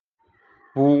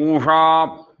पूषा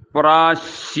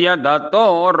प्रास्य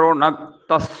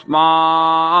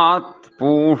दतोरुणक्तस्मात्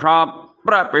पूषा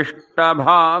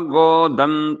प्रपिष्टभागो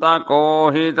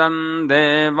दन्तकोहितं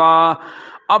देवा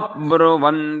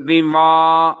अब्रुवन्ति वा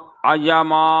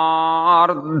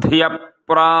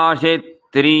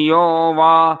अयमार्ध्यप्राशित्रियो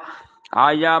वा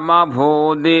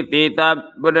अयमभूदिति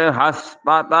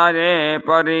तद्बृहस्पतये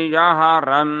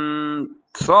पर्यहरन्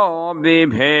सो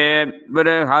बिभेद्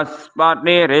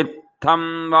बृहस्पतिरित्थं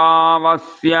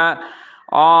वावस्य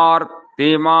आर्तिमादिष्यतीति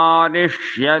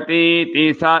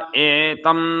स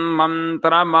एतं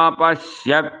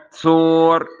मन्त्रमपश्यत्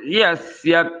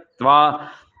सूर्यस्य त्वा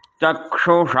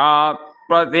चक्षुषा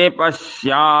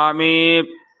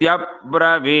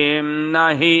प्रतिपश्यामीत्यब्रवीं न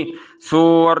हि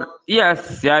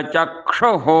सूर्यस्य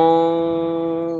चक्षुः।